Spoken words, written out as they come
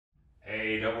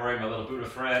Hey, don't worry, my little Buddha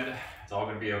friend. It's all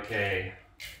going to be okay.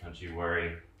 Don't you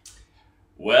worry.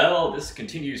 Well, this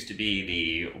continues to be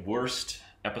the worst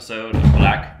episode of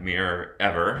Black Mirror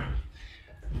ever.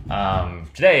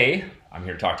 Today, I'm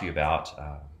here to talk to you about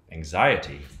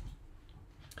anxiety.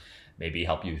 Maybe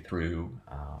help you through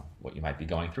what you might be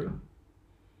going through.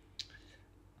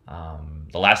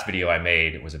 The last video I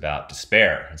made was about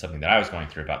despair and something that I was going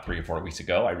through about 3 or 4 weeks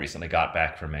ago. I recently got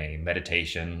back from a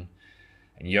meditation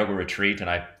and yoga retreat, and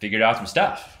I figured out some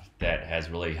stuff that has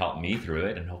really helped me through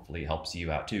it and hopefully helps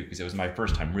you out too, because it was my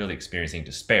first time really experiencing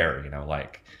despair,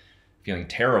 like feeling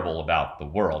terrible about the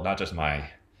world, not just my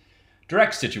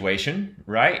direct situation,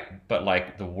 right? But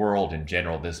like the world in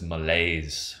general, this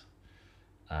malaise.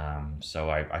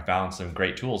 So I found some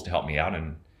great tools to help me out,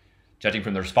 and judging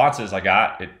from the responses I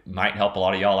got, it might help a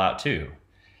lot of y'all out too.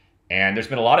 And there's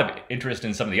been a lot of interest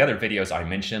in some of the other videos I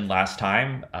mentioned last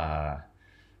time.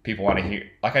 People want to hear,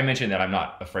 like I mentioned, that I'm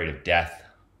not afraid of death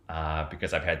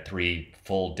because I've had 3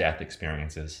 full death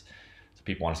experiences. So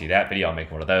people want to see that video. I'll make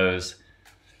one of those.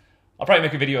 I'll probably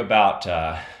make a video about,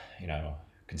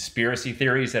 conspiracy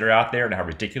theories that are out there and how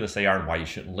ridiculous they are and why you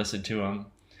shouldn't listen to them.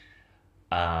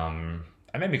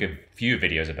 I may make a few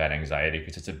videos about anxiety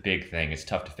because it's a big thing. It's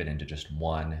tough to fit into just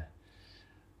one.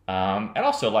 And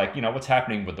also, what's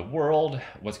happening with the world,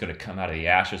 what's going to come out of the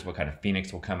ashes, what kind of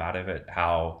phoenix will come out of it,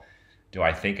 how do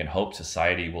I think and hope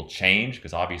society will change?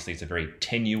 Because obviously it's a very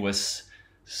tenuous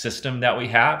system that we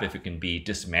have. If it can be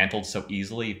dismantled so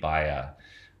easily by a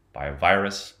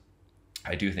virus,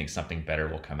 I do think something better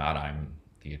will come out. I'm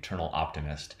the eternal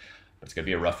optimist. But it's going to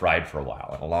be a rough ride for a while.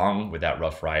 And along with that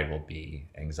rough ride will be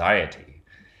anxiety.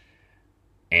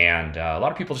 And a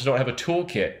lot of people just don't have a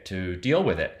toolkit to deal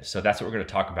with it. So that's what we're going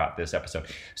to talk about this episode.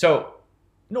 So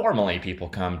normally people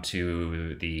come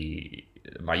to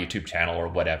my YouTube channel or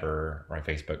whatever, or my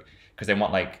Facebook, because they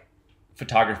want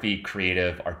photography,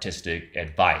 creative, artistic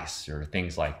advice or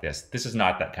things like this. This is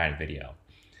not that kind of video.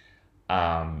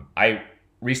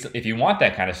 If you want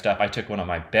that kind of stuff, I took one of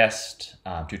my best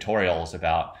tutorials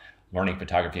about learning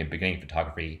photography and beginning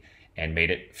photography and made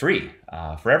it free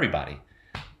for everybody.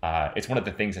 It's one of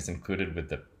the things that's included with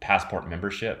the Passport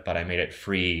membership, but I made it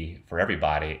free for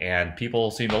everybody, and people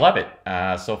seem to love it.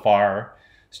 So far,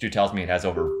 Stu tells me it has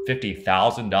over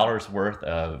 $50,000 worth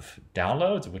of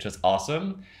downloads, which is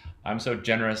awesome. I'm so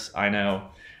generous, I know.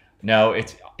 No,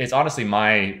 it's honestly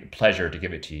my pleasure to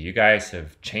give it to you. You guys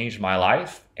have changed my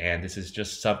life, and this is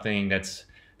just something that's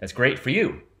great for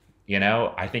you.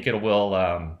 I think it will,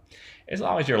 as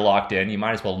long as you're locked in, you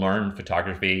might as well learn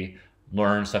photography,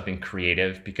 learn something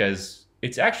creative, because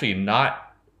it's actually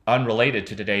not unrelated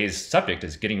to today's subject,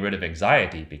 is getting rid of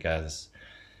anxiety. Because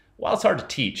while it's hard to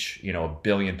teach, 1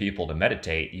 billion people to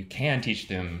meditate, you can teach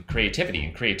them creativity,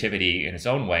 and creativity in its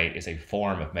own way is a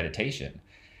form of meditation.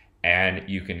 And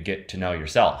you can get to know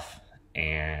yourself.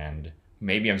 And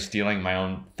maybe I'm stealing my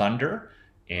own thunder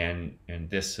in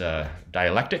this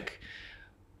dialectic,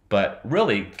 but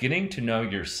really getting to know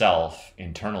yourself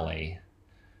internally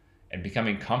and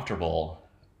becoming comfortable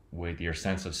with your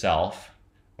sense of self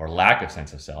or lack of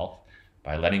sense of self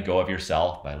by letting go of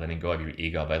yourself, by letting go of your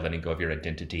ego, by letting go of your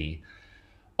identity.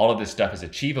 All of this stuff is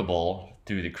achievable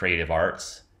through the creative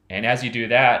arts. And as you do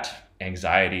that,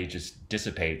 anxiety just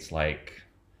dissipates like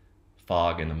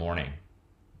fog in the morning.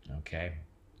 Okay.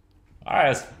 All right,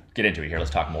 let's get into it here. Let's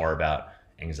talk more about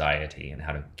anxiety and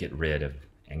how to get rid of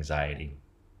anxiety.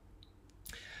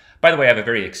 By the way, I have a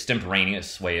very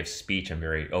extemporaneous way of speech. I'm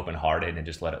very open-hearted and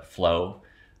just let it flow.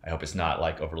 I hope it's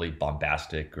not overly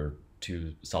bombastic or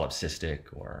too solipsistic,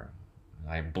 or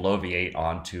I bloviate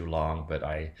on too long, but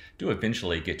I do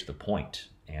eventually get to the point.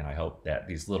 And I hope that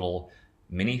these little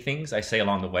mini things I say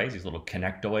along the way, these little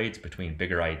connectoids between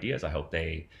bigger ideas, I hope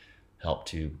they help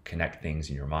to connect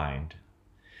things in your mind.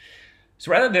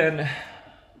 So rather than,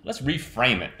 let's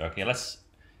reframe it, okay?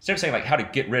 Instead of saying how to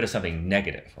get rid of something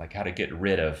negative, like how to get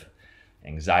rid of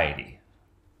anxiety,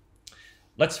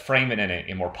 let's frame it in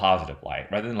a more positive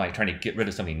light. Rather than trying to get rid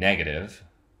of something negative,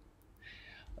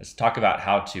 let's talk about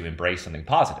how to embrace something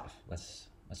positive. Let's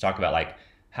talk about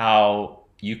how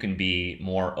you can be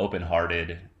more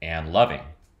open-hearted and loving,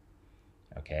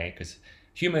 okay? Because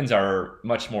humans are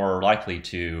much more likely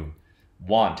to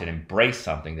want and embrace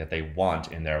something that they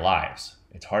want in their lives.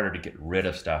 It's harder to get rid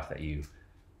of stuff that you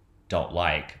don't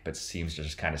like, but seems to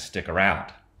just kind of stick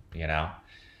around,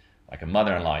 like a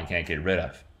mother-in-law you can't get rid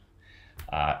of.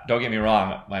 Don't get me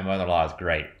wrong, my mother-in-law is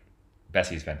great.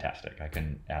 Bessie's fantastic. I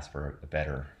couldn't ask for a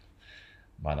better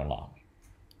mother-in-law.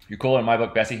 You're cool in my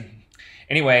book, Bessie.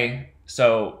 Anyway,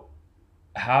 so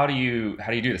how do you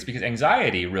do this? Because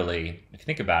anxiety really, if you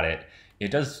think about it,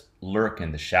 it does lurk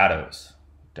in the shadows.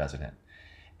 doesn't it?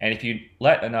 And if you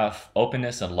let enough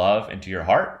openness and love into your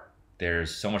heart,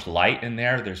 there's so much light in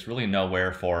there, there's really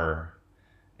nowhere for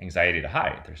anxiety to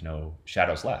hide. There's no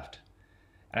shadows left.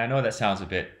 And I know that sounds a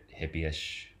bit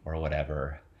hippie-ish or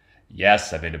whatever.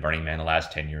 Yes, I've been to Burning Man the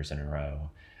last 10 years in a row.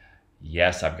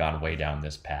 Yes, I've gone way down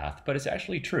this path, but it's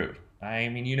actually true. I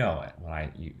mean, you know it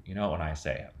when you know it when I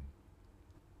say it.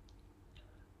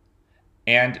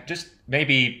 And just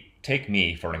maybe take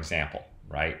me for an example,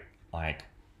 right? Like,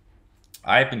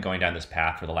 I've been going down this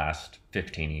path for the last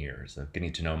 15 years of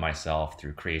getting to know myself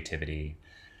through creativity,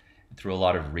 through a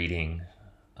lot of reading,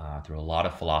 through a lot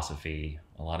of philosophy,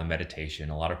 a lot of meditation,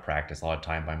 a lot of practice, a lot of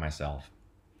time by myself.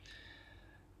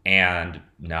 And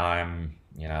now I'm,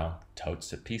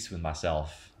 totes at peace with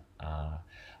myself.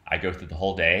 I go through the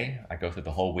whole day. I go through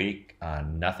the whole week.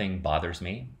 Nothing bothers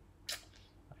me.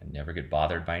 I never get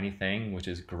bothered by anything, which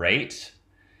is great.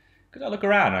 Because I look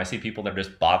around and I see people that are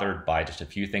just bothered by just a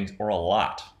few things or a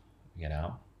lot,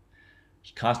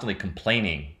 just constantly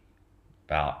complaining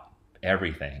about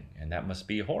everything. And that must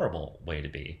be a horrible way to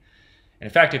be. And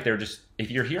in fact,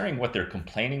 if you're hearing what they're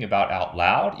complaining about out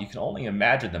loud, you can only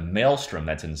imagine the maelstrom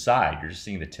that's inside. You're just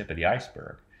seeing the tip of the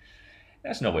iceberg.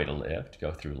 That's no way to live, to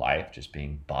go through life just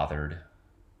being bothered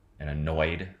and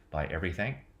annoyed by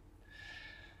everything.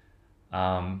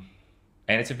 And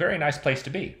it's a very nice place to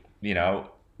be.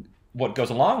 What goes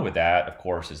along with that, of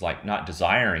course, is like not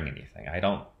desiring anything. I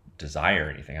don't desire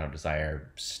anything. I don't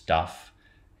desire stuff.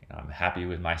 I'm happy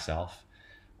with myself.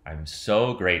 I'm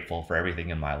so grateful for everything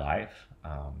in my life.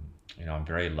 I'm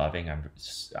very loving.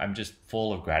 I'm just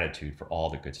full of gratitude for all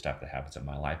the good stuff that happens in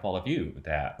my life. All of you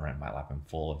that are in my life, I'm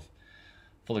full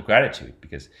of gratitude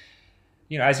because,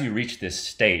 as you reach this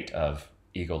state of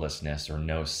egolessness or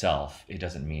no self, it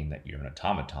doesn't mean that you're an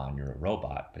automaton, you're a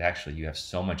robot, but actually you have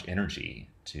so much energy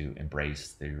to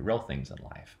embrace the real things in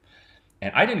life.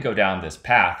 And I didn't go down this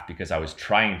path because I was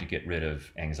trying to get rid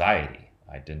of anxiety.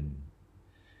 I didn't.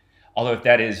 Although if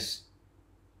that is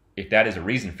a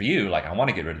reason for you, like I want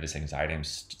to get rid of this anxiety, I'm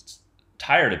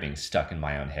tired of being stuck in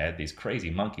my own head. These crazy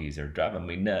monkeys are driving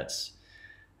me nuts.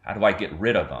 How do I get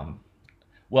rid of them?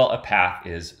 Well, a path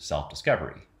is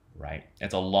self-discovery, right?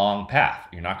 It's a long path.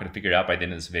 You're not going to figure it out by the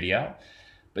end of this video,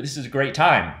 but this is a great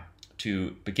time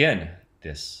to begin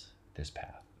this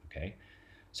path, okay?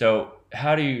 So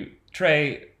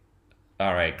Trey,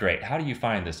 all right, great. How do you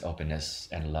find this openness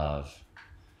and love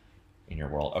in your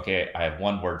world? Okay, I have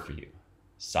one word for you.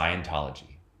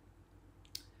 Scientology.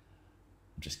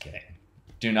 I'm just kidding.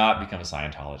 Do not become a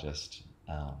Scientologist.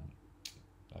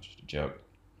 That's just a joke.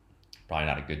 Probably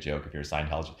not a good joke if you're a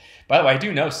Scientologist. By the way, I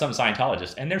do know some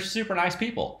Scientologists, and they're super nice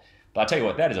people. But I'll tell you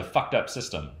what, that is a fucked up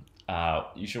system.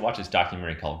 You should watch this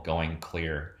documentary called Going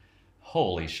Clear.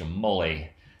 Holy shamoly.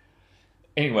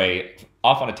 Anyway,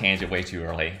 off on a tangent way too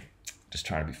early. Just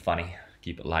trying to be funny.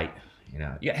 Keep it light.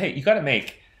 Yeah, hey, you got to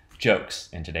make jokes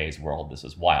in today's world. This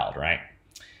is wild, right?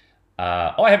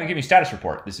 I haven't given you a status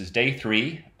report. This is day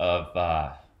 3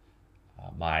 of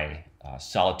my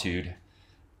solitude,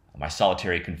 my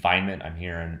solitary confinement. I'm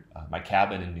here in my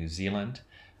cabin in New Zealand.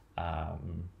 Level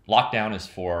 4 lockdown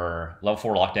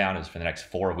is for the next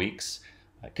 4 weeks.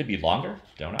 It could be longer,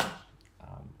 don't know.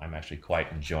 I'm actually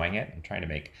quite enjoying it. I'm trying to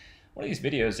make one of these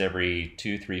videos every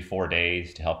 2, 3, 4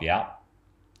 days to help you out.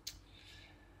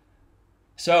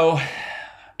 So,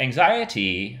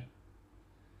 anxiety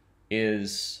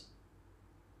is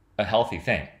a healthy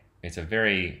thing. It's a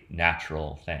very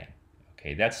natural thing.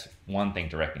 Okay, that's one thing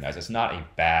to recognize. It's not a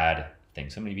bad thing.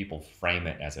 So many people frame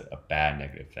it as a bad,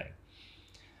 negative thing.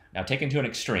 Now, taken to an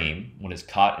extreme, when it's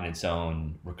caught in its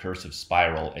own recursive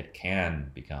spiral, it can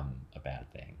become a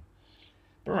bad thing.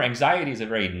 But remember, anxiety is a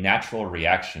very natural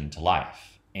reaction to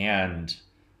life. And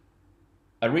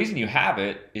a reason you have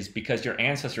it is because your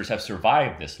ancestors have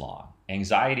survived this long.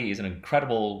 Anxiety is an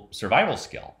incredible survival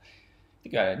skill. I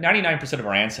think 99% of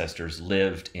our ancestors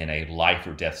lived in a life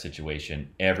or death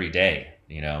situation every day.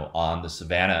 On the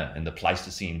savannah in the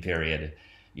Pleistocene period,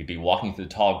 you'd be walking through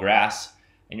the tall grass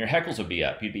and your heckles would be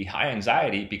up. You'd be high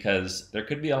anxiety because there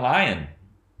could be a lion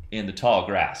in the tall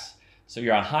grass. So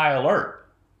you're on high alert.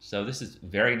 So this is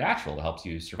very natural. It helps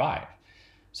you survive.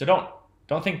 So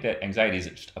don't think that anxiety is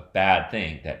just a bad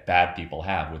thing that bad people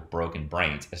have with broken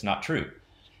brains. It's not true.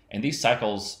 And these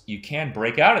cycles, you can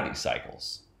break out of these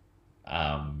cycles.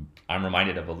 I'm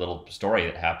reminded of a little story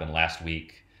that happened last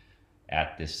week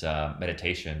at this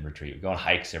meditation retreat. We go on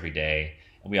hikes every day,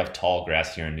 and we have tall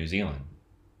grass here in New Zealand.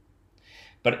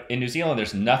 But in New Zealand,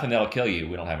 there's nothing that'll kill you.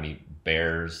 We don't have any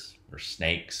bears or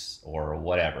snakes or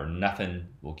whatever. Nothing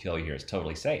will kill you here. It's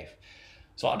totally safe.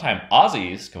 So a lot of time,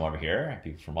 Aussies come over here,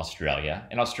 people from Australia.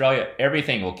 In Australia,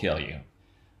 everything will kill you.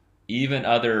 even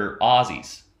other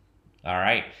Aussies. All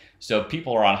right. So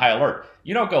people are on high alert.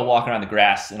 You don't go walking around the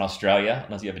grass in Australia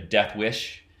unless you have a death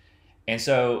wish. And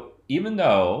so even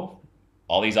though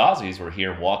all these Aussies were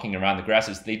here walking around the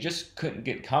grasses, they just couldn't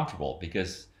get comfortable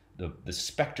because the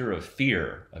specter of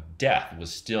fear of death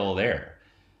was still there.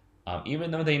 Even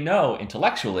though they know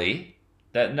intellectually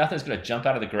that nothing's going to jump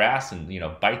out of the grass and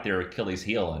bite their Achilles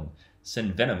heel and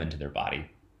send venom into their body.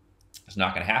 It's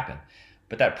not going to happen.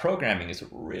 But that programming is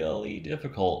really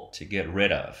difficult to get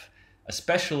rid of,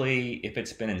 especially if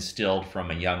it's been instilled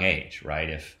from a young age, right?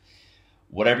 If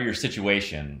whatever your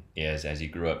situation is as you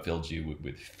grew up filled you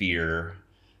with fear,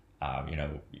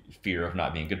 fear of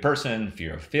not being a good person,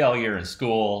 fear of failure in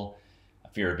school,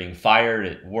 fear of being fired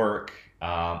at work,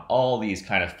 all these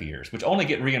kind of fears, which only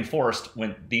get reinforced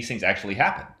when these things actually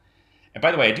happen. And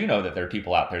by the way, I do know that there are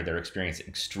people out there that are experiencing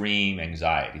extreme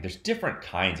anxiety. There's different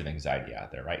kinds of anxiety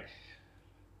out there, right?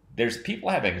 There's people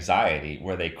have anxiety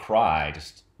where they cry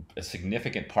just a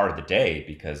significant part of the day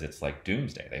because it's like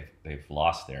doomsday. They've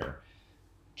lost their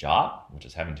job, which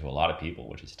is happening to a lot of people,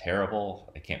 which is terrible.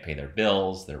 They can't pay their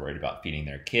bills. They're worried about feeding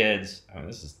their kids. I mean,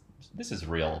 this is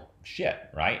real shit,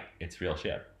 right? It's real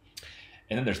shit.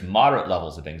 And then there's moderate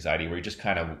levels of anxiety where you're just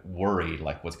kind of worried,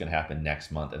 like what's going to happen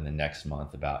next month and the next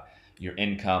month about your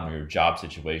income or your job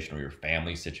situation or your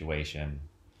family situation.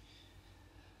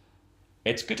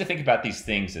 It's good to think about these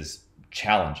things as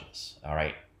challenges, all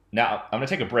right? Now, I'm going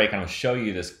to take a break and I'm going to show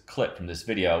you this clip from this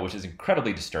video, which is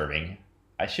incredibly disturbing.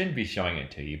 I shouldn't be showing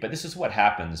it to you, but this is what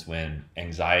happens when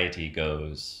anxiety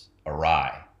goes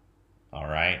awry, all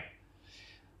right?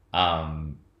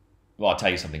 Well, I'll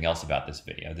tell you something else about this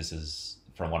video. This is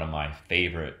from one of my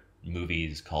favorite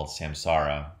movies called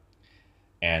Samsara,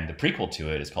 and the prequel to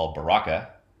it is called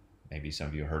Baraka. Maybe some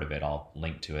of you heard of it. I'll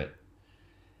link to it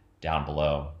down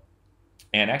below.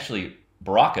 And actually,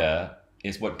 Baraka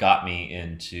is what got me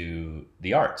into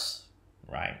the arts,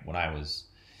 right? When I was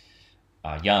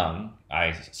young,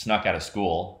 I snuck out of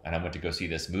school and I went to go see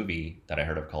this movie that I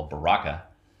heard of called Baraka.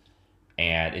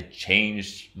 And it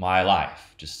changed my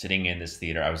life. Just sitting in this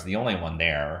theater, I was the only one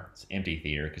there. It's an empty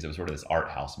theater because it was sort of this art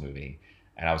house movie.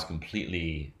 And I was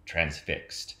completely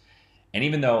transfixed. And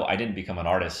even though I didn't become an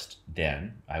artist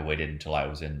then, I waited until I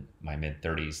was in my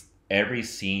mid-30s. Every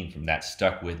scene from that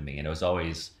stuck with me. And it was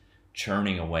always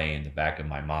churning away in the back of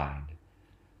my mind.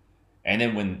 And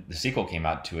then when the sequel came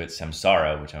out to it,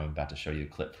 Samsara, which I'm about to show you a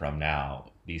clip from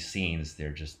now, these scenes,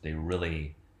 they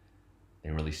really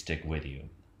stick with you.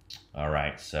 All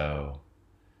right, so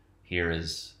here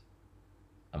is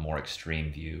a more extreme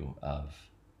view of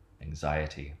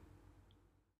anxiety.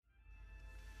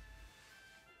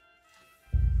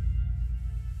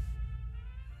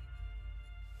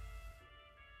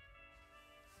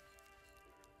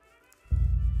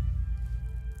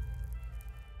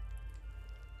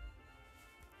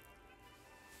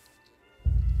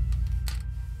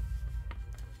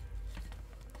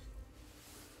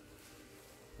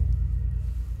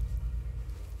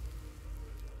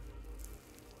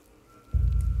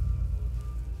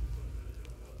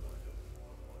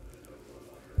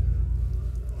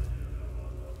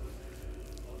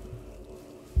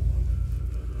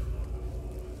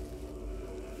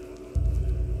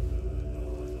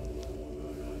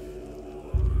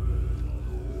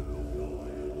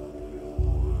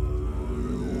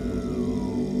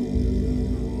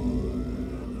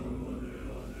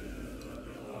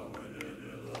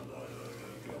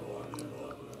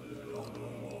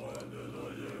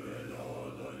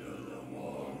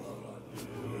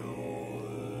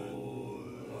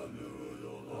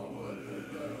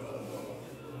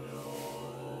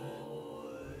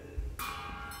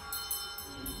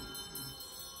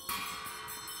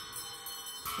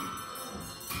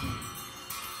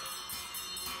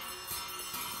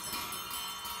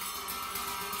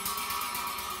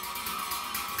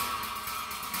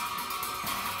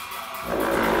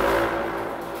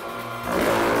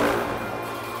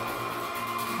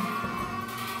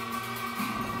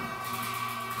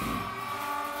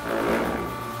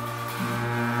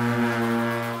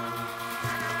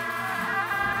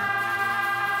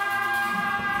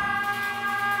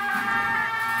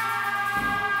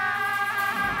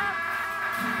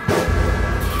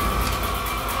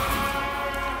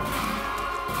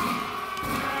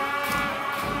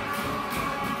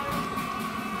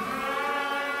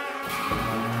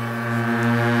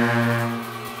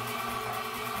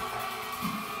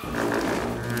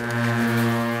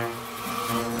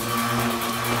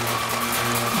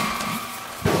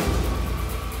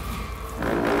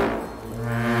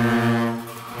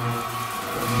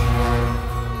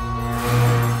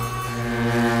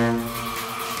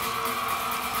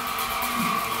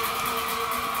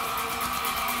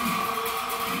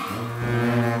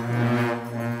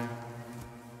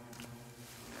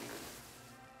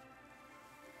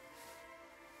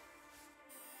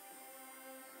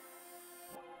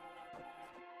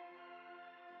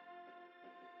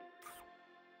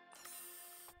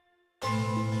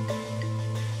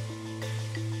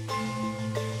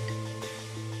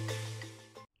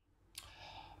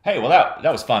 Hey, well,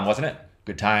 that was fun, wasn't it?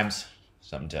 Good times,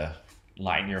 something to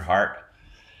lighten your heart.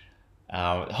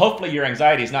 Hopefully your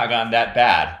anxiety's not gotten that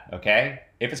bad, okay?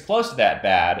 If it's close to that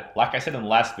bad, like I said in the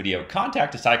last video,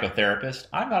 contact a psychotherapist.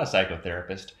 I'm not a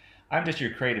psychotherapist. I'm just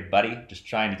your creative buddy, just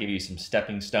trying to give you some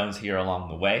stepping stones here along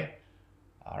the way,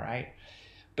 all right?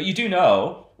 But you do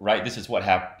know, right, this is what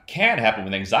can happen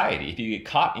with anxiety if you get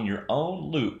caught in your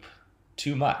own loop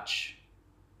too much,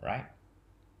 right?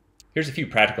 Here's a few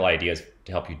practical ideas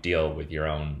to help you deal with your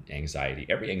own anxiety.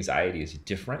 Every anxiety is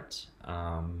different.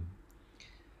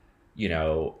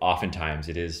 Oftentimes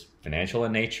it is financial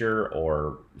in nature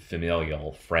or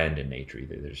familial, friend in nature.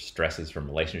 Either there's stresses from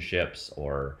relationships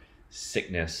or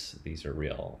sickness. These are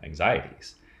real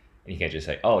anxieties. And you can't just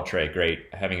say, oh, Trey, great,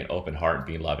 having an open heart and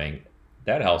being loving,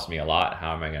 that helps me a lot.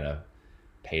 How am I going to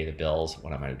pay the bills?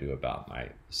 What am I going to do about my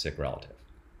sick relative?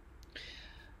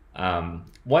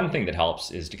 One thing that helps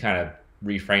is to kind of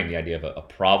reframe the idea of a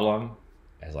problem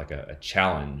as like a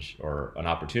challenge or an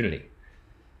opportunity.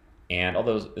 And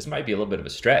although this might be a little bit of a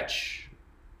stretch,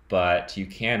 but you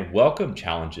can welcome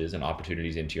challenges and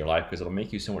opportunities into your life because it'll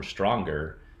make you so much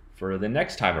stronger for the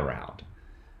next time around.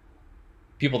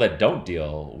 People that don't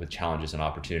deal with challenges and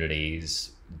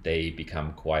opportunities, they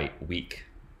become quite weak,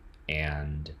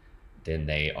 and then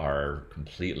they are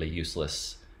completely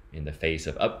useless in the face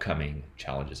of upcoming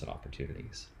challenges and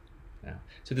opportunities. Yeah.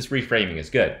 So this reframing is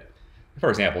good. For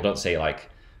example, don't say like,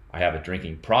 I have a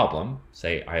drinking problem.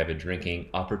 Say, I have a drinking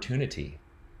opportunity.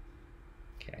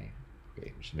 Okay,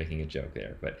 just making a joke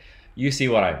there, but you see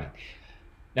what I mean.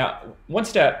 Now, one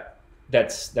step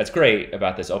that's great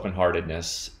about this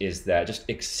open-heartedness is that just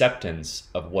acceptance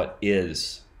of what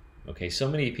is. Okay, so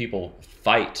many people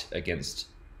fight against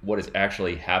what is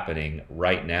actually happening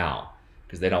right now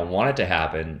because they don't want it to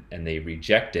happen and they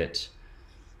reject it.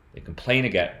 They complain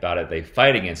about it, they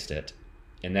fight against it,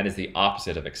 and that is the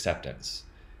opposite of acceptance.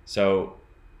 So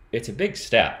it's a big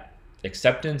step.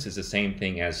 Acceptance is the same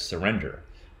thing as surrender.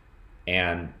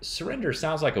 And surrender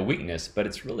sounds like a weakness, but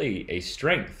it's really a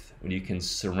strength when you can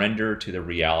surrender to the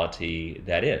reality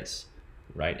that is,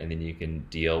 right? And then you can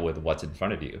deal with what's in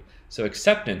front of you. So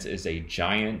acceptance is a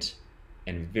giant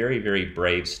and very, very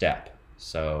brave step.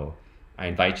 So I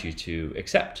invite you to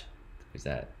accept, because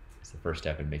that is the first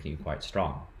step in making you quite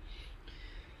strong.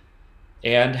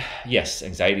 And yes,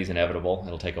 anxiety is inevitable.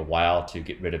 It'll take a while to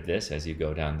get rid of this as you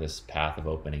go down this path of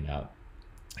opening up.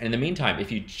 And in the meantime,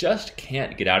 if you just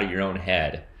can't get out of your own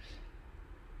head,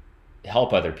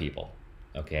 help other people,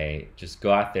 okay? Just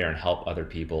go out there and help other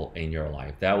people in your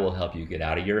life. That will help you get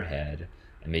out of your head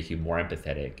and make you more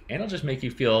empathetic. And it'll just make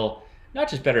you feel not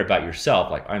just better about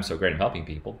yourself, like I'm so great at helping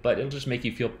people, but it'll just make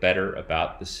you feel better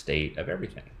about the state of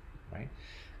everything, right?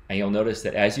 And you'll notice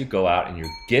that as you go out and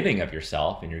you're giving of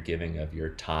yourself and you're giving of your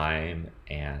time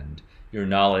and your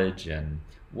knowledge and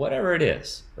whatever it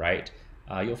is, right?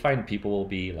 You'll find people will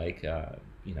be like,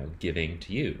 giving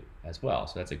to you as well.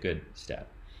 So that's a good step.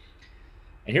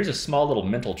 And here's a small little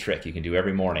mental trick you can do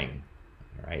every morning.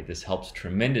 All right, this helps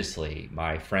tremendously.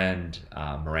 My friend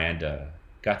Miranda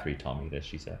Guthrie told me this.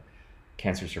 She's a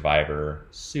cancer survivor,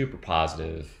 super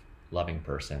positive, loving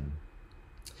person.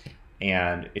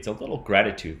 And it's a little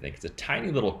gratitude thing. It's a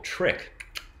tiny little trick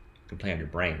you can play on your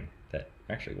brain that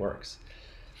actually works.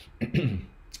 When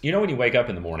you wake up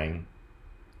in the morning,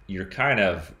 you're kind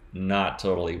of not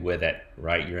totally with it,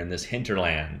 right? You're in this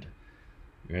hinterland.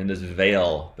 You're in this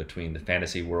veil between the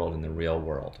fantasy world and the real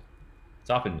world.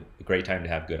 It's often a great time to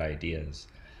have good ideas.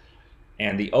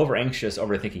 And the over-anxious,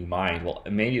 overthinking mind will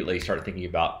immediately start thinking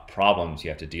about problems you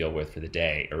have to deal with for the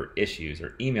day, or issues,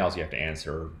 or emails you have to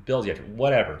answer, or bills you have to,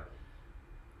 whatever.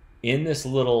 In this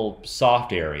little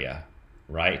soft area,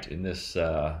 right? In this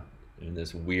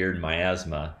weird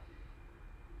miasma,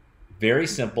 very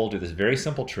simple, do this very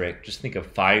simple trick. Just think of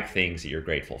 5 things that you're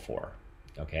grateful for,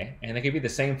 okay? And they could be the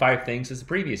same 5 things as the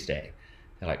previous day.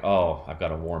 They're like, oh, I've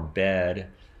got a warm bed.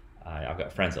 I've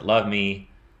got friends that love me.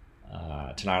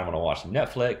 Tonight I'm going to watch some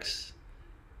Netflix.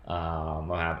 I'm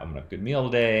going to have a good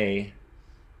meal today.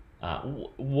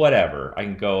 Whatever. I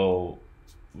can go,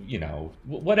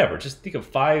 whatever. Just think of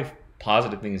 5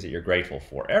 positive things that you're grateful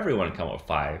for. Everyone can come up with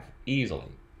 5 easily.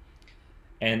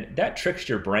 And that tricks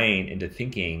your brain into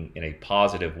thinking in a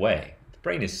positive way. The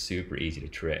brain is super easy to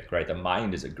trick, right? The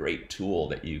mind is a great tool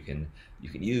that you can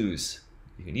use.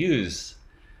 You can use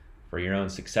for your own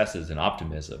successes and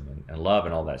optimism and love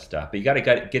and all that stuff. But you got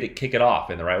to kick it off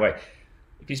in the right way.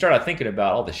 If you start out thinking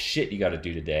about all the shit you got to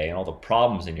do today and all the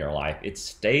problems in your life, it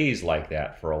stays like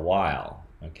that for a while.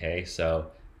 Okay, so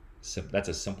that's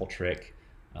a simple trick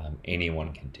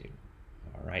anyone can do.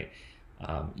 All right.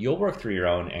 You'll work through your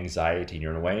own anxiety in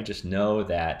your own way. Just know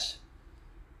that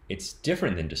it's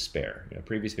different than despair.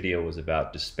 Previous video was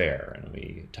about despair, and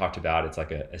we talked about it's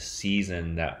like a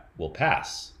season that will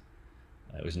pass.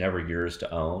 It was never yours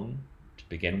to own to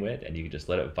begin with, and you can just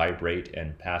let it vibrate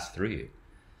and pass through you.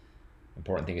 The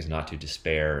important thing is not to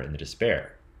despair in the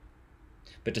despair.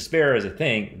 But despair as a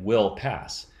thing will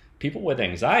pass. People with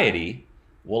anxiety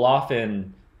will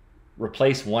often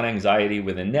replace one anxiety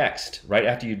with the next. Right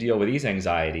after you deal with these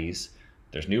anxieties,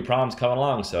 there's new problems coming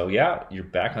along. So yeah, you're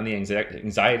back on the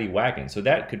anxiety wagon. So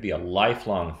that could be a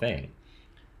lifelong thing.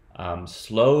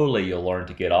 Slowly you'll learn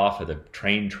to get off of the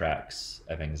train tracks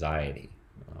of anxiety.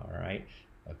 All right,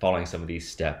 by following some of these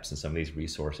steps and some of these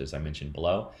resources I mentioned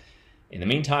below. In the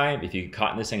meantime, if you get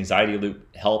caught in this anxiety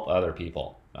loop, help other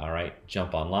people. All right,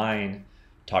 jump online,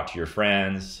 talk to your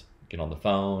friends, get on the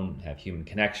phone, have human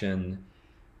connection.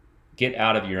 Get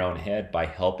out of your own head by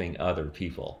helping other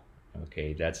people.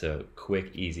 Okay, that's a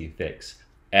quick, easy fix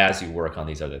as you work on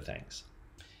these other things.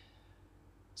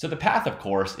 So the path, of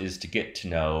course, is to get to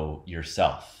know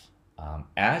yourself.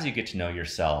 As you get to know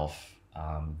yourself,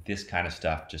 this kind of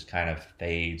stuff just kind of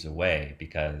fades away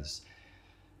because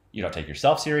you don't take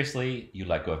yourself seriously, you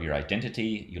let go of your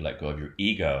identity, you let go of your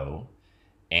ego,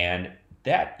 and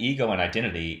that ego and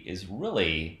identity is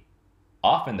really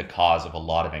often the cause of a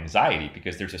lot of anxiety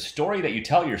because there's a story that you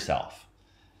tell yourself.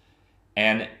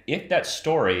 And if that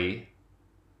story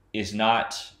is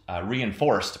not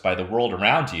reinforced by the world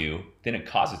around you, then it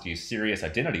causes you serious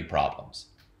identity problems,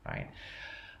 right?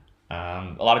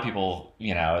 A lot of people,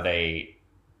 they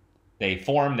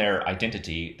form their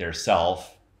identity, their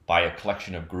self, by a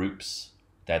collection of groups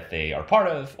that they are part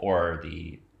of or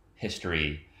the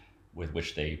history with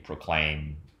which they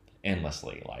proclaim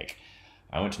endlessly. Like,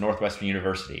 I went to Northwestern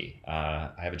University.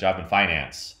 I have a job in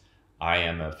finance. I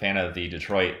am a fan of the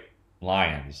Detroit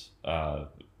Lions.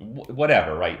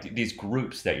 Whatever, right? These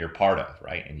groups that you're part of,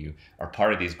 right? And you are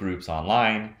part of these groups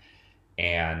online.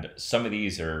 And some of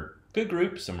these are good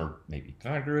groups. Some are maybe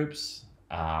bad groups.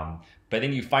 But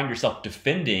then you find yourself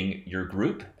defending your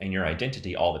group and your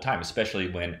identity all the time, especially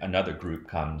when another group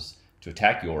comes to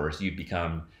attack yours. You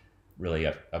become really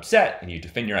upset and you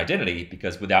defend your identity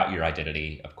because without your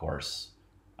identity, of course,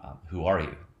 who are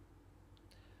you?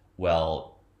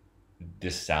 Well,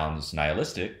 this sounds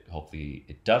nihilistic. Hopefully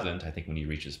it doesn't. I think when you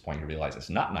reach this point, you realize it's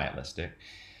not nihilistic.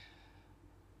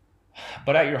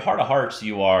 But at your heart of hearts,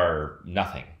 you are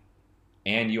nothing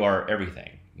and you are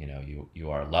everything. You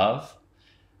are love.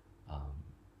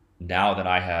 Now that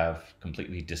I have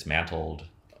completely dismantled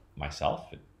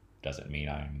myself, it doesn't mean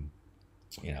I'm,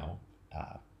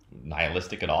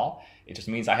 nihilistic at all. It just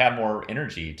means I have more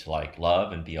energy to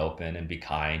love and be open and be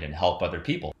kind and help other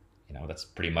people. That's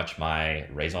pretty much my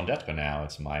raison d'etre now.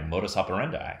 It's my modus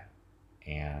operandi.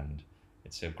 And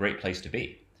it's a great place to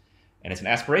be. And it's an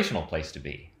aspirational place to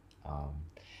be.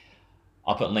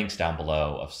 I'll put links down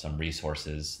below of some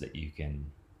resources that you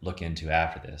can look into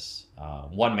after this.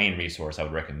 One main resource I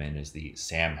would recommend is the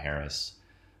Sam Harris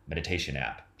meditation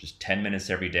app. Just 10 minutes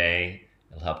every day.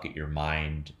 It'll help get your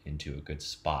mind into a good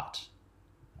spot.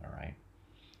 All right.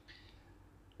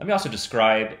 Let me also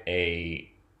describe a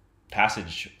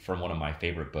passage from one of my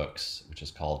favorite books, which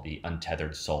is called The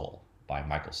Untethered Soul by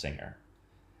Michael Singer.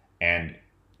 And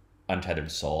untethered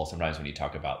soul, sometimes when you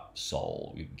talk about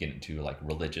soul, you get into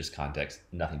religious context,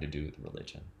 nothing to do with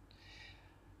religion.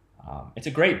 It's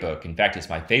a great book. In fact, it's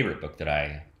my favorite book that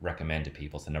I recommend to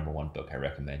people. It's the #1 book I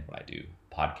recommend when I do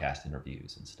podcast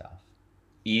interviews and stuff.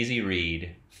 Easy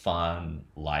read, fun,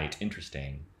 light,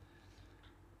 interesting.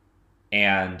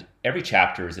 And every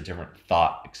chapter is a different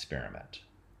thought experiment,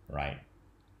 right?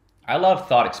 I love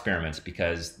thought experiments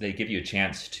because they give you a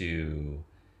chance to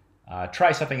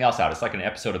try something else out. It's like an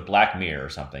episode of Black Mirror or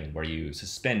something where you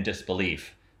suspend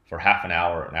disbelief for half an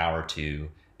hour or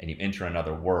two, and you enter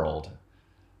another world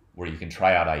where you can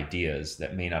try out ideas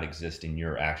that may not exist in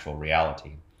your actual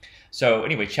reality. So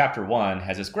anyway, chapter 1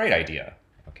 has this great idea,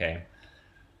 okay?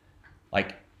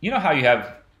 How you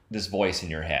have this voice in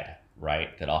your head,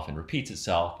 right? That often repeats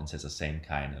itself and says the same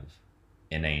kind of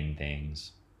inane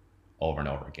things over and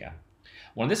over again.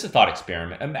 Well, this is a thought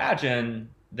experiment. Imagine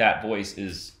that voice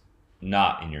is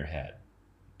not in your head,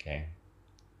 okay?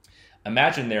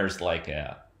 Imagine there's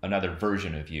another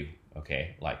version of you,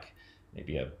 okay?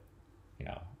 Maybe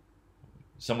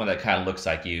someone that kind of looks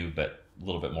like you, but a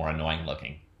little bit more annoying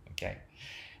looking, okay?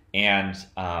 And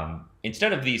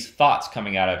instead of these thoughts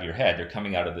coming out of your head, they're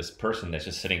coming out of this person that's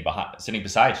just sitting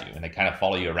beside you, and they kind of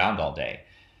follow you around all day.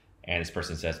 And this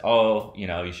person says, "Oh,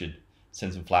 you should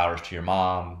send some flowers to your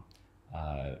mom.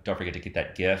 Don't forget to get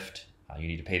that gift. You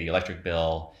need to pay the electric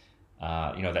bill.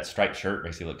 That striped shirt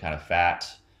makes you look kind of fat.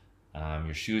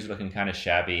 Your shoes are looking kind of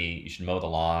shabby. You should mow the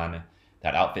lawn.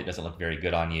 That outfit doesn't look very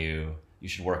good on you. You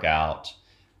should work out.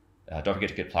 Don't forget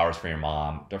to get flowers for your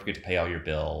mom. Don't forget to pay all your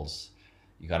bills.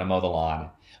 You got to mow the lawn.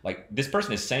 Like, this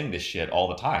person is saying this shit all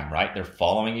the time, right? They're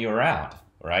following you around,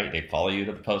 right? They follow you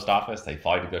to the post office. They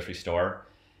follow you to the grocery store,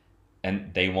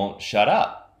 and they won't shut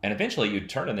up. And eventually you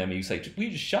turn to them and you say, will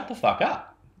you just shut the fuck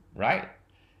up, right?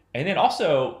 And then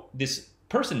also, this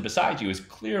person beside you is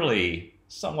clearly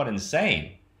somewhat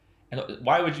insane. And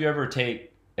why would you ever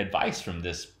take advice from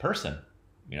this person?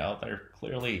 You know, they're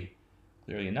clearly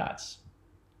nuts.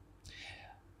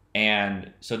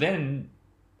 And so then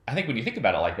I think when you think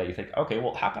about it like that, you think, okay,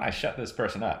 well, how can I shut this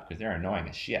person up? Because they're annoying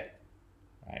as shit,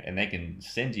 right? And they can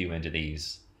send you into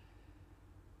these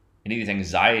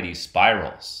anxiety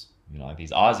spirals. You know, like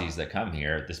these Aussies that come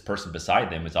here, this person beside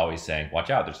them is always saying, watch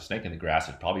out, there's a snake in the grass.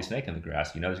 There's probably a snake in the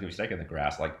grass. You know there's going to be a snake in the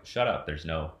grass. Like, shut up. There's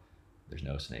no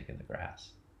snake in the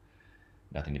grass.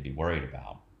 Nothing to be worried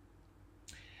about.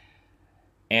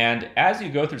 And as you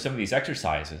go through some of these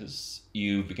exercises,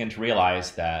 you begin to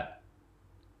realize that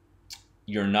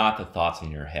you're not the thoughts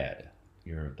in your head.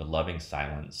 You're the loving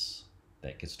silence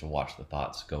that gets to watch the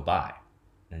thoughts go by.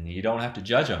 And you don't have to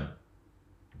judge them.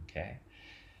 Okay?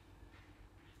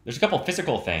 There's a couple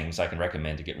physical things I can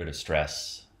recommend to get rid of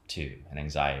stress too and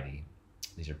anxiety.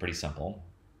 These are pretty simple.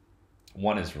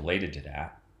 One is related to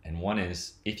that. And one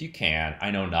is, if you can, I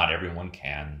know not everyone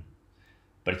can,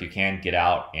 but if you can, get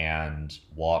out and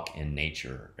walk in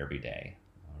nature every day,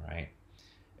 all right?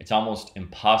 It's almost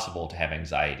impossible to have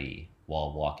anxiety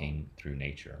while walking through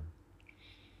nature.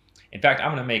 In fact,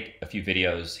 I'm gonna make a few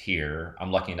videos here.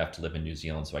 I'm lucky enough to live in New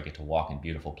Zealand, so I get to walk in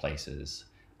beautiful places.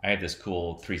 I have this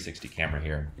cool 360 camera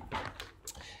here.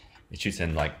 It shoots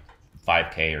in like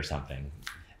 5K or something.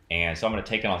 And so I'm gonna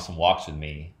take it on some walks with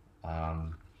me,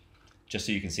 just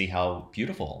so you can see how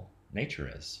beautiful nature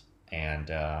is. And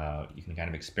you can kind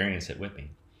of experience it with me.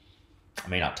 I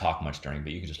may not talk much during,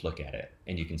 but you can just look at it,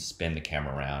 and you can spin the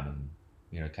camera around and,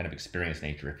 you know, kind of experience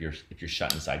nature. If you're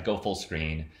shut inside, go full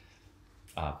screen,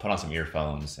 put on some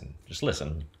earphones, and just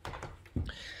listen.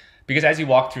 Because as you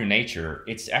walk through nature,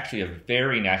 it's actually a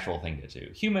very natural thing to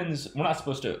do. Humans, we're not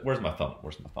supposed to. Where's my phone?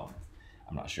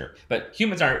 I'm not sure. But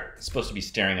humans aren't supposed to be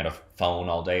staring at a phone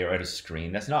all day or at a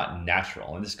screen. That's not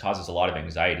natural. And this causes a lot of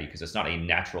anxiety because it's not a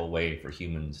natural way for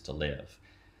humans to live.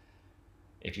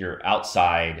 If you're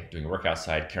outside, doing work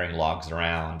outside, carrying logs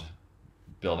around,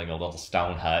 building a little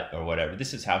stone hut or whatever,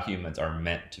 this is how humans are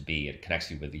meant to be. It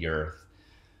connects you with the earth.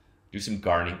 Do some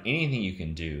gardening, anything you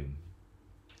can do.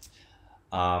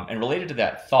 And related to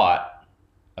that thought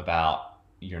about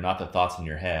you're not the thoughts in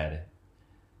your head,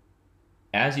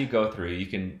 as you go through, you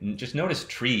can just notice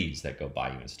trees that go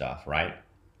by you and stuff, right?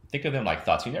 Think of them like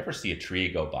thoughts. You never see a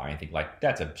tree go by and think like,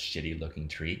 that's a shitty looking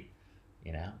tree,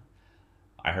 you know?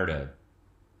 I heard a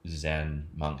Zen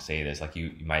monk say this, like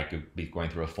you might be going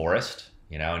through a forest,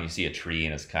 you know, and you see a tree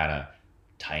and it's kind of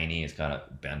tiny, it's kind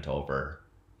of bent over,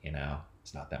 you know?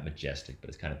 It's not that majestic, but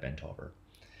it's kind of bent over.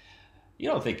 You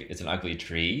don't think it's an ugly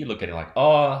tree. You look at it like,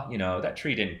 oh, you know, that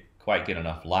tree didn't quite get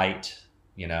enough light.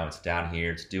 You know, it's down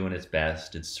here, it's doing its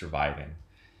best, it's surviving.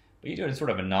 But you do it in sort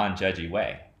of a non-judgy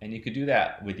way. And you could do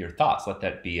that with your thoughts. Let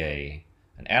that be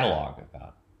an analog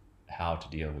about how to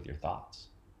deal with your thoughts.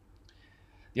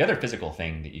 The other physical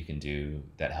thing that you can do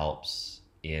that helps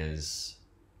is,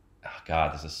 oh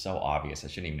God, this is so obvious, I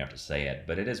shouldn't even have to say it,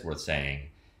 but it is worth saying,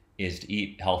 is to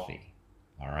eat healthy,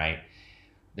 all right?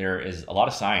 There is a lot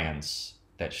of science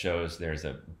that shows there's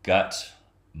a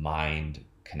gut-mind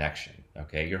connection.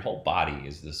 Okay, your whole body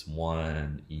is this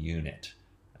one unit.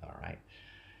 All right.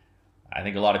 I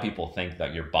think a lot of people think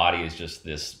that your body is just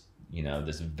this, you know,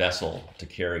 this vessel to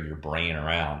carry your brain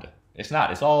around. It's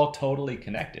not. It's all totally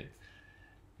connected.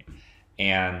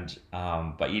 And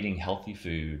by eating healthy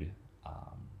food,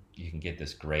 you can get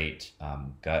this great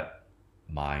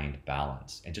gut-mind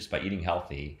balance. And just by eating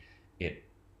healthy, it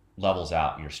levels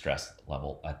out your stress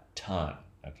level a ton.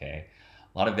 Okay,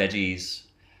 a lot of veggies.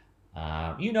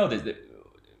 You know that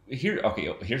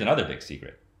here's another big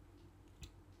secret.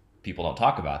 People don't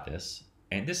talk about this,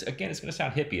 and this again is going to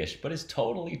sound hippie-ish, but it's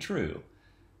totally true.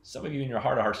 Some of you in your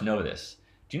heart of hearts know this.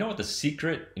 Do you know what the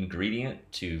secret ingredient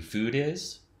to food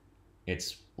is?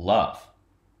 It's love.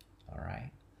 All right.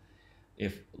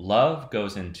 If love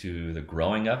goes into the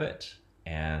growing of it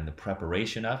and the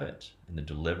preparation of it and the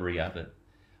delivery of it,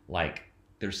 like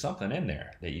there's something in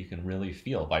there that you can really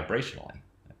feel vibrationally.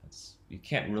 You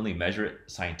can't really measure it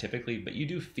scientifically, but you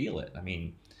do feel it. I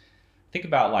mean, think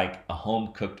about like a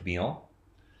home-cooked meal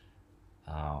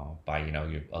by, you know,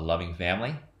 a loving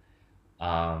family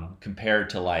compared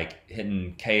to like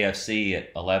hitting KFC at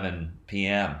 11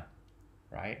 p.m.,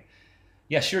 right?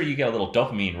 Yeah, sure, you get a little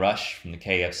dopamine rush from the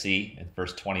KFC in the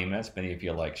first 20 minutes, but then you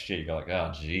feel like shit. You go like,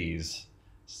 oh, geez,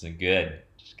 this isn't good.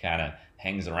 Just kind of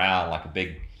hangs around like a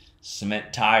big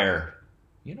cement tire.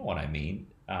 You know what I mean?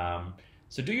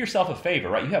 So do yourself a favor,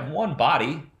 right? You have one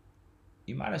body.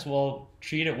 You might as well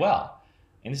treat it well.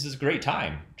 And this is a great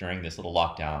time during this little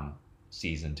lockdown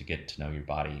season to get to know your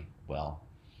body well.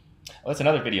 Well, that's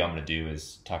another video I'm going to do,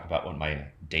 is talk about what my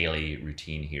daily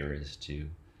routine here is to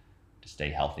stay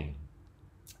healthy.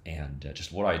 And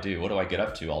just what do I do? What do I get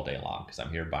up to all day long? Because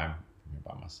I'm here by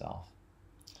myself.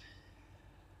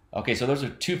 Okay, so those are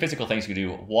 2 physical things you can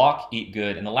do: walk, eat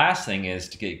good, and the last thing is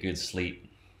to get good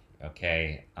sleep.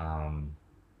 Okay,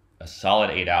 a solid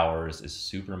 8 hours is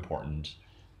super important.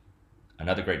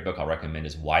 Another great book I'll recommend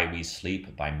is Why We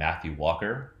Sleep by Matthew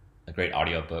Walker, a great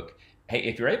audiobook. Hey,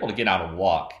 if you're able to get out and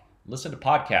walk, listen to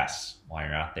podcasts while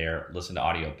you're out there. Listen to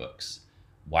audiobooks.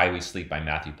 Why We Sleep by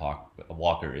Matthew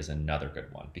Walker is another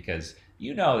good one, because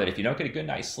you know that if you don't get a good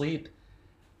night's sleep,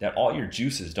 that all your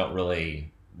juices don't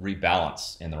really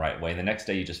rebalance in the right way. And the next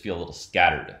day you just feel a little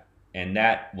scattered, and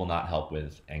that will not help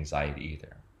with anxiety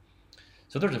either.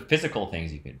 So those are physical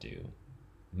things you can do.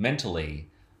 Mentally,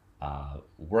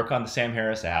 work on the Sam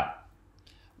Harris app.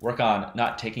 Work on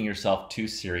not taking yourself too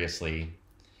seriously.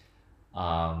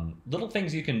 Little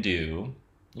things you can do,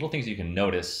 little things you can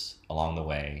notice along the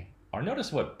way, or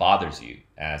notice what bothers you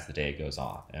as the day goes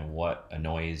on and what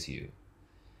annoys you.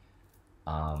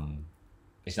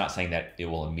 It's not saying that it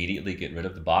will immediately get rid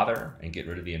of the bother and get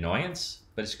rid of the annoyance,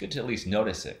 but it's good to at least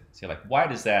notice it. See, like, why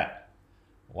does that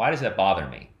bother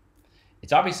me?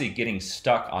 It's obviously getting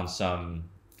stuck on some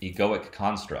egoic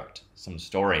construct, some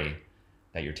story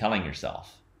that you're telling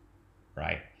yourself,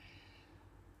 right?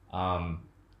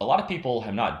 A lot of people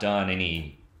have not done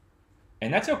any,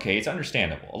 and that's okay, it's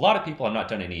understandable. A lot of people have not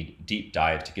done any deep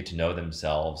dive to get to know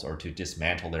themselves or to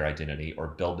dismantle their identity or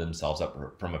build themselves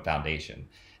up from a foundation.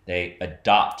 They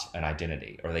adopt an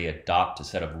identity, or they adopt a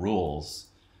set of rules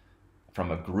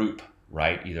from a group,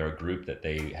 right? Either a group that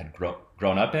they had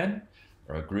grown up in,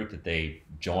 or a group that they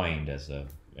joined as a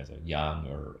young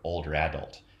or older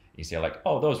adult. You say like,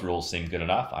 oh, those rules seem good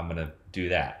enough, I'm going to do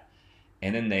that.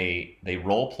 And then they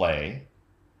role play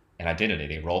an identity.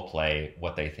 They role play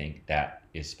what they think that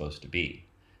is supposed to be.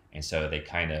 And so they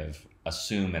kind of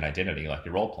assume an identity like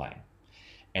you're role playing.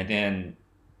 And then,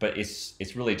 but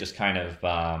it's really just kind of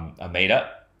a made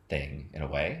up thing in a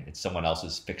way. It's someone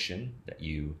else's fiction that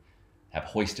you have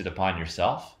hoisted upon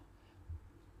yourself.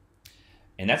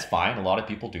 And that's fine. A lot of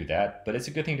people do that, but it's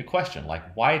a good thing to question.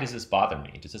 Like, why does this bother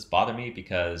me? Does this bother me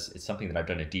because it's something that I've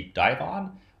done a deep dive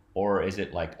on? Or is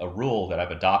it like a rule that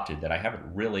I've adopted that I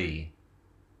haven't really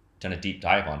done a deep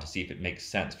dive on to see if it makes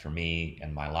sense for me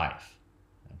and my life?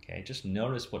 Okay, just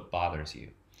notice what bothers you.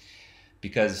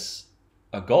 Because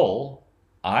a goal,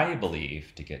 I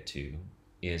believe, to get to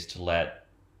is to let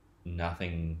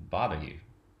nothing bother you.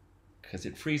 Because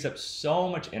it frees up so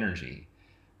much energy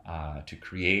to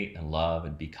create and love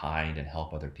and be kind and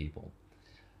help other people.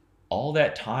 All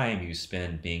that time you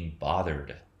spend being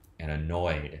bothered and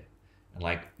annoyed, and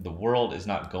like the world is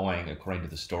not going according to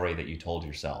the story that you told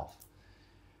yourself,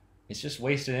 it's just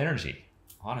wasted energy.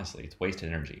 Honestly, it's wasted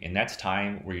energy. And that's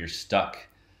time where you're stuck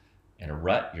in a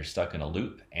rut, you're stuck in a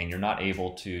loop, and you're not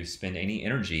able to spend any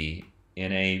energy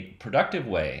in a productive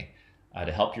way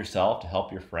to help yourself, to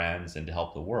help your friends, and to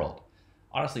help the world.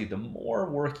 Honestly, the more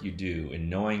work you do in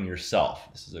knowing yourself,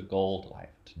 this is a goal to life,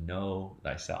 to know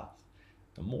thyself.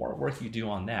 The more work you do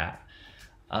on that,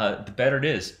 the better it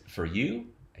is for you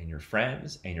and your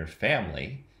friends and your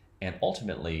family, and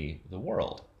ultimately the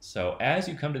world. So as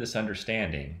you come to this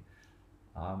understanding,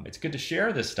 it's good to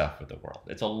share this stuff with the world.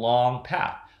 It's a long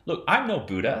path. Look, I'm no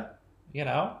Buddha,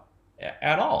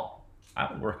 at all.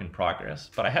 I'm a work in progress,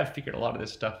 but I have figured a lot of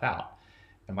this stuff out.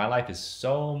 And my life is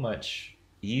so much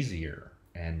easier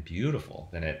and beautiful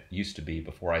than it used to be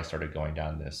before I started going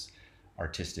down this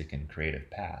artistic and creative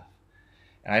path.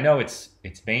 And I know it's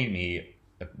made me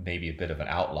maybe a bit of an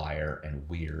outlier and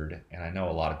weird, and I know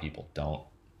a lot of people don't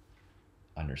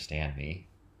understand me,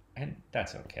 and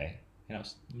that's okay.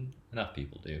 Enough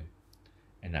people do,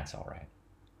 and that's all right.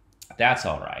 That's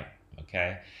all right,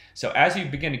 okay? So as you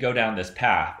begin to go down this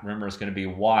path, remember, it's going to be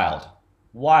wild,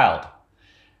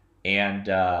 and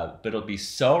but it'll be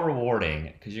so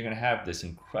rewarding because you're going to have this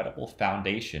incredible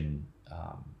foundation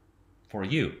for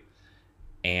you,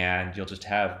 and you'll just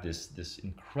have this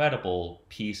incredible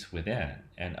peace within,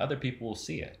 and other people will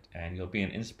see it, and you'll be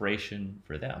an inspiration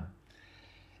for them.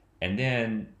 And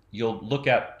then you'll look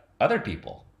at other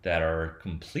people that are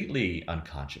completely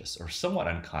unconscious or somewhat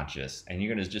unconscious, and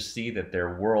you're going to just see that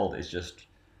their world is just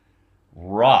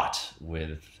wrought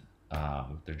with,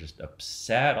 they're just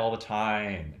upset all the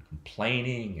time and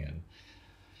complaining, and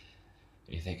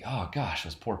you think, oh gosh,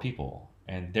 those poor people.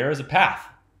 And there is a path,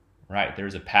 right?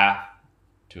 There's a path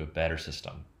to a better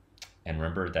system. And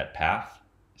remember, that path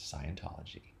is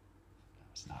Scientology.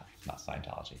 It's not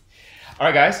Scientology. All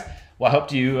right, guys. Well, I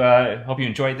hope you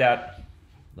enjoyed that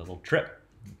little trip.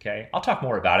 Okay, I'll talk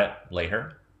more about it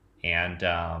later, and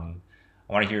I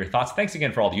want to hear your thoughts. Thanks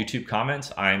again for all the YouTube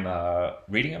comments. I'm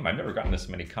reading them. I've never gotten this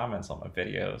many comments on my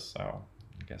videos, so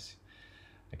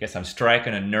I guess I'm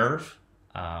striking a nerve.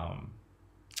 I'm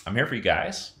here for you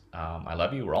guys. I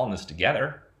love you. We're all in this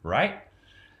together, right?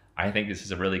 I think this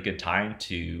is a really good time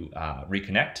to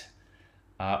reconnect.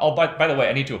 Oh, by the way,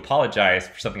 I need to apologize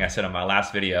for something I said on my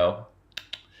last video.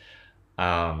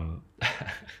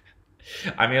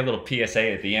 I made a little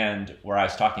PSA at the end where I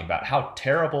was talking about how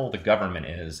terrible the government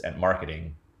is at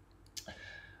marketing,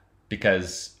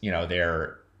 because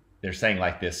they're saying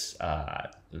like this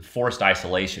forced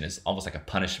isolation is almost like a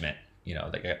punishment. They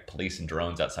got police and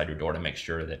drones outside your door to make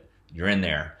sure that you're in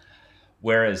there.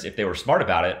 Whereas if they were smart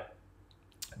about it,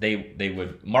 they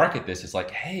would market this as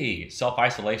like, hey,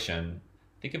 self-isolation.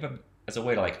 Think of it as a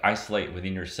way to like isolate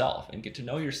within yourself and get to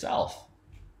know yourself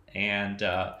and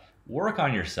work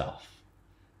on yourself.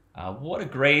 What a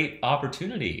great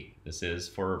opportunity this is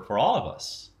for all of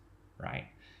us, right?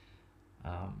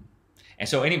 And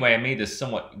so anyway, I made this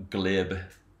somewhat glib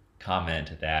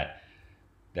comment that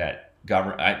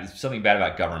government, something bad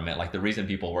about government, like the reason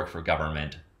people work for the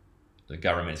government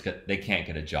is because they can't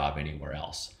get a job anywhere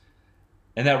else.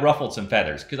 And that ruffled some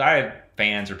feathers, because I have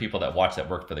fans or people that watch that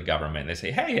work for the government. They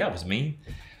say, hey, that was me.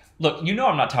 Look,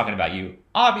 I'm not talking about you.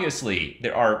 Obviously,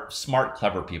 there are smart,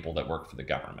 clever people that work for the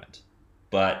government.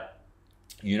 But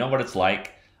you know what it's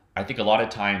like? I think a lot of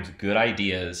times good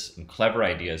ideas and clever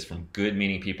ideas from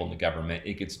good-meaning people in the government,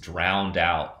 it gets drowned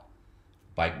out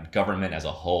by government as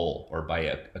a whole or by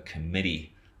a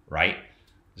committee, right?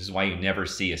 This is why you never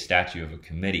see a statue of a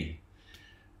committee.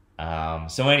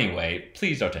 So anyway,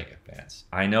 please don't take offense.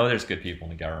 I know there's good people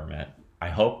in the government. I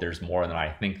hope there's more than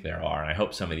I think there are, and I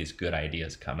hope some of these good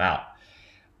ideas come out.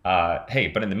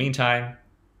 Hey, but in the meantime,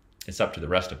 it's up to the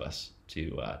rest of us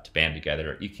to band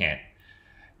together. You can't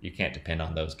depend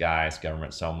on those guys,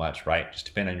 government, so much, right? Just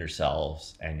depend on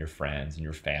yourselves and your friends and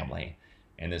your family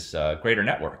and this greater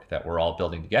network that we're all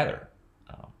building together.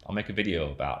 I'll make a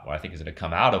video about what I think is going to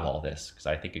come out of all this, because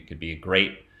I think it could be a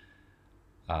great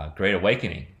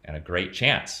awakening and a great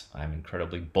chance. I'm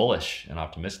incredibly bullish and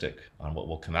optimistic on what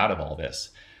will come out of all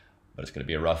this, but it's going to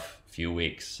be a rough few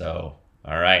weeks. So,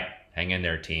 all right, hang in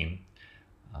there, team,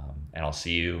 and I'll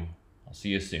see you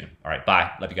soon. All right,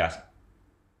 bye. Love you guys.